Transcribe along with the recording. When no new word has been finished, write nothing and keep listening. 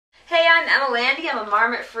I'm Lande. I'm a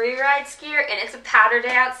Marmot Freeride skier, and it's a powder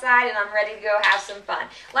day outside, and I'm ready to go have some fun.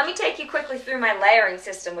 Let me take you quickly through my layering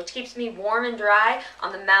system, which keeps me warm and dry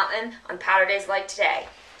on the mountain on powder days like today.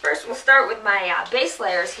 First, we'll start with my base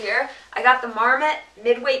layers here. I got the Marmot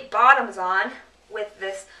Midweight bottoms on with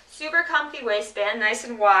this super comfy waistband, nice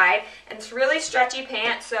and wide, and it's really stretchy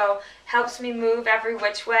pants, so helps me move every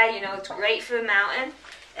which way. You know, it's great for the mountain.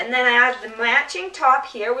 And then I have the matching top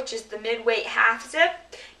here, which is the Midweight half zip.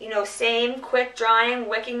 You know, same quick drying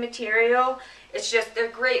wicking material. It's just, they're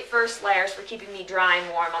great first layers for keeping me dry and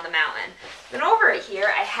warm on the mountain. Then over here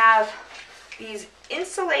I have these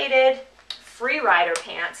insulated Freerider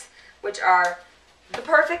pants, which are the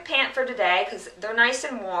perfect pant for today because they're nice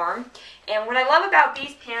and warm. And what I love about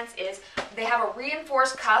these pants is they have a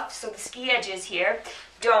reinforced cuff, so the ski edges here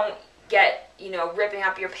don't get, you know, ripping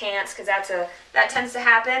up your pants, because that tends to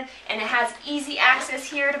happen. And it has easy access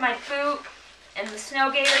here to my boot and the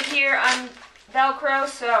snow gaiter here on Velcro,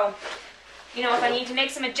 so you know, if I need to make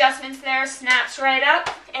some adjustments there, snaps right up.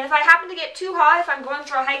 And if I happen to get too hot, if I'm going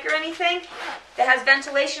for a hike or anything, that has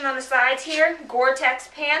ventilation on the sides here, Gore-Tex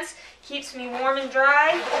pants, keeps me warm and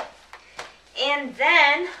dry. And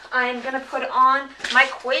then I'm going to put on my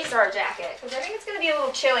Quassar jacket, because I think it's going to be a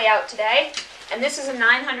little chilly out today. And this is a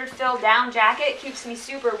 900 fill down jacket, keeps me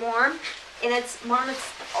super warm. And it's Marmot's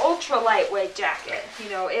ultra lightweight jacket. You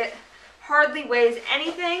know, it hardly weighs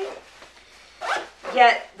anything,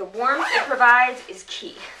 yet the warmth it provides is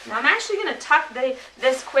key. Now I'm actually going to tuck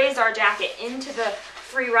this Quassar jacket into the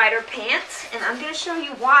Freerider pants, and I'm going to show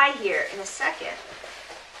you why here in a second.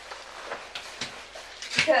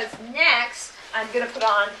 Because next I'm going to put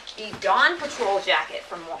on the Dawn Patrol jacket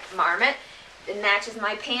from Marmot. It matches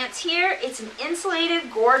my pants here. It's an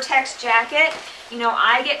insulated Gore-Tex jacket. You know,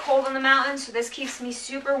 I get cold in the mountains, so this keeps me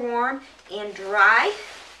super warm and dry.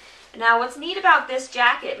 Now what's neat about this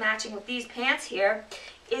jacket matching with these pants here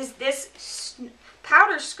is this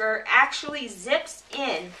powder skirt actually zips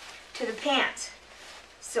in to the pants.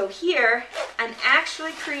 So here I'm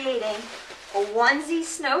actually creating a onesie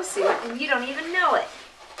snowsuit and you don't even know it.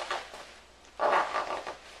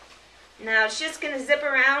 Now it's just going to zip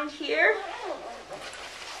around here.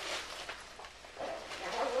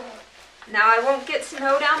 Now I won't get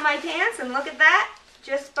snow down my pants, and look at that.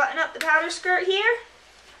 Just button up the powder skirt here.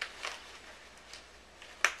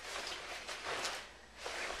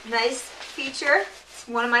 Nice feature. It's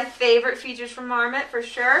one of my favorite features from Marmot for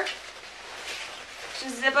sure.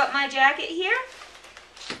 Just zip up my jacket here.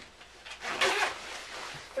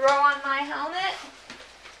 Throw on my helmet.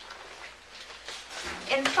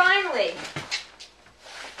 And finally,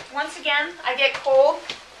 once again, I get cold,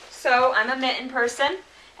 so I'm a mitten person,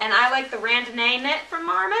 and I like the Randonnée mitt from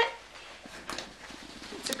Marmot.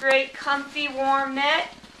 It's a great, comfy, warm mitt.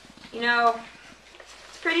 You know,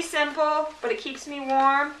 it's pretty simple, but it keeps me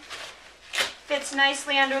warm. Fits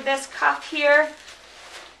nicely under this cuff here.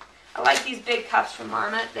 I like these big cuffs from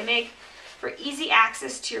Marmot. They make for easy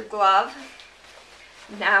access to your glove.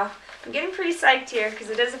 Now, I'm getting pretty psyched here because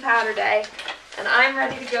it is a powder day, and I'm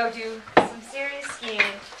ready to go do some serious skiing.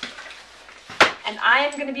 And I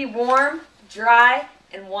am going to be warm, dry,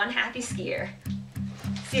 and one happy skier.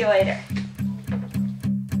 See you later.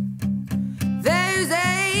 There's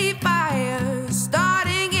a fire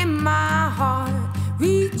starting in my heart,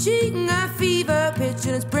 reaching a fever pitch,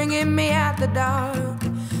 and it's bringing me out the dark.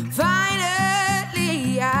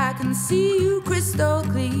 Finally, I can see you crystal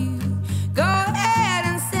clear. Go ahead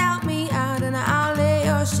and sell me out, and I'll lay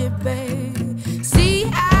your ship bare. See,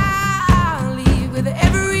 I'll leave with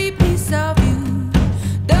every piece of you.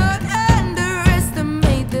 Don't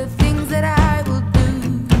underestimate the things that I will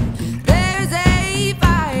do. There's a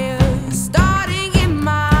fire starting in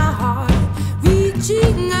my heart,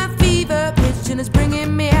 reaching a fever pitch, and it's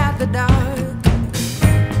bringing me out the dark.